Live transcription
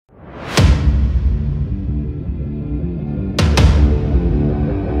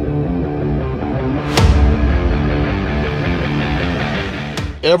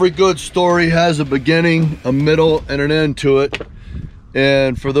Every good story has a beginning, a middle, and an end to it.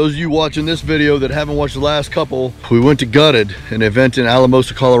 And for those of you watching this video that haven't watched the last couple, we went to Gutted, an event in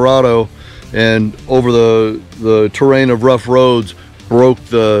Alamosa, Colorado, and over the terrain of rough roads, broke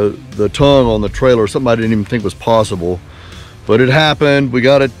the tongue on the trailer, something I didn't even think was possible. But it happened. We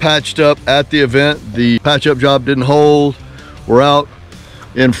got it patched up at the event. The patch up job didn't hold. We're out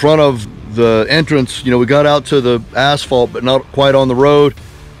in front of the entrance. You know, we got out to the asphalt, but not quite on the road.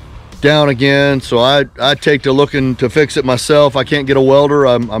 Down again, so I take to looking to fix it myself. I can't get a welder.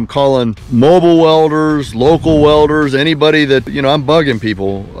 I'm calling mobile welders, local welders, anybody that, you know, I'm bugging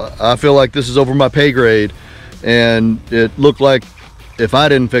people. I feel like this is over my pay grade, and it looked like if I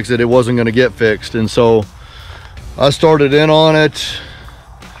didn't fix it, it wasn't going to get fixed. And so I started in on it.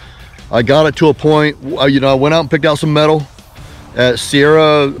 I got it to a point, you know, I went out and picked out some metal at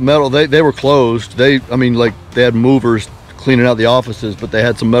Sierra Metal. They were closed. I mean, like, they had movers cleaning out the offices, but they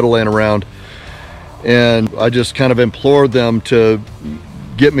had some metal laying around, and I just kind of implored them to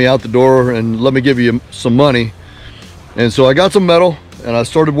get me out the door and let me give you some money. And so I got some metal and I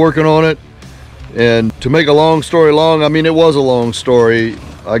started working on it. And to make a long story long, I mean, it was a long story.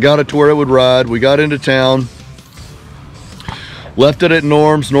 I got it to where it would ride. We got into town, left it at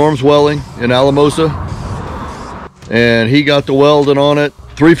Norm's Welding in Alamosa, and he got the welding on it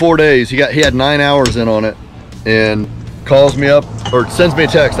 3-4 days. He had 9 hours in on it, and calls me up or sends me a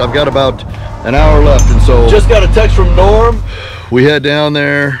text. I've got about an hour left, and so just got a text from Norm. We head down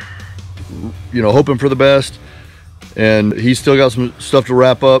there, you know, hoping for the best, and he's still got some stuff to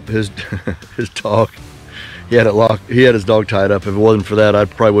wrap up. His dog, he had it locked. He had his dog tied up. If it wasn't for that,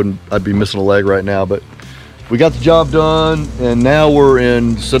 I'd be missing a leg right now. But we got the job done, and now we're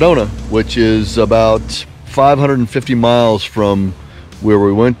in Sedona, which is about 550 miles from where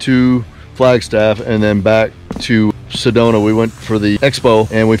we went to Flagstaff and then back to Sedona. We went for the expo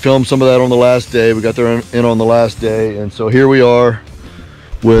and we filmed some of that on the last day. We got there in on the last day, and so here we are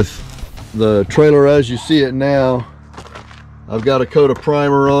with the trailer as you see it now. I've got a coat of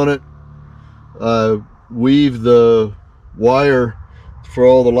primer on it. I weave the wire for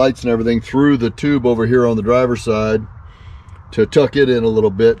all the lights and everything through the tube over here on the driver's side to tuck it in a little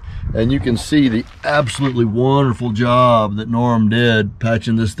bit, and you can see the absolutely wonderful job that Norm did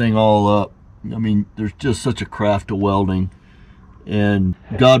patching this thing all up. I mean, there's just such a craft to welding, and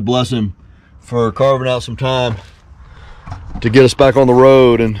God bless him for carving out some time to get us back on the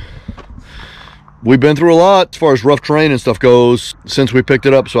road. And we've been through a lot as far as rough terrain and stuff goes since we picked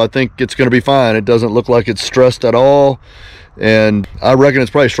it up, so I think it's going to be fine. It doesn't look like it's stressed at all, and I reckon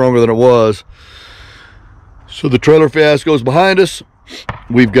it's probably stronger than it was. So the trailer fiasco is behind us.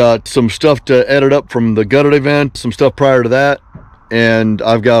 We've got some stuff to edit up from the Gutted event, some stuff prior to that, and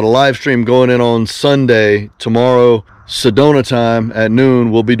I've got a live stream going in on Sunday, tomorrow, Sedona time at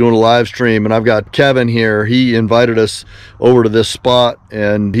noon. We'll be doing a live stream, and I've got Kevin here. He invited us over to this spot,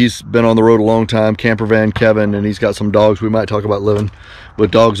 and he's been on the road a long time, camper van Kevin, and he's got some dogs. We might talk about living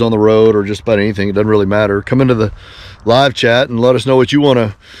with dogs on the road or just about anything. It doesn't really matter. Come into the live chat and let us know what you want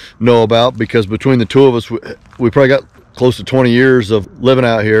to know about, because between the two of us, we probably got close to 20 years of living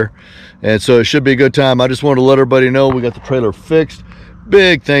out here, and so it should be a good time. I just wanted to let everybody know we got the trailer fixed.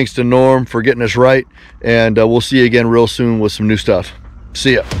 Big thanks to Norm for getting us right, and we'll see you again real soon with some new stuff.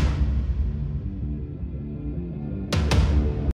 See ya.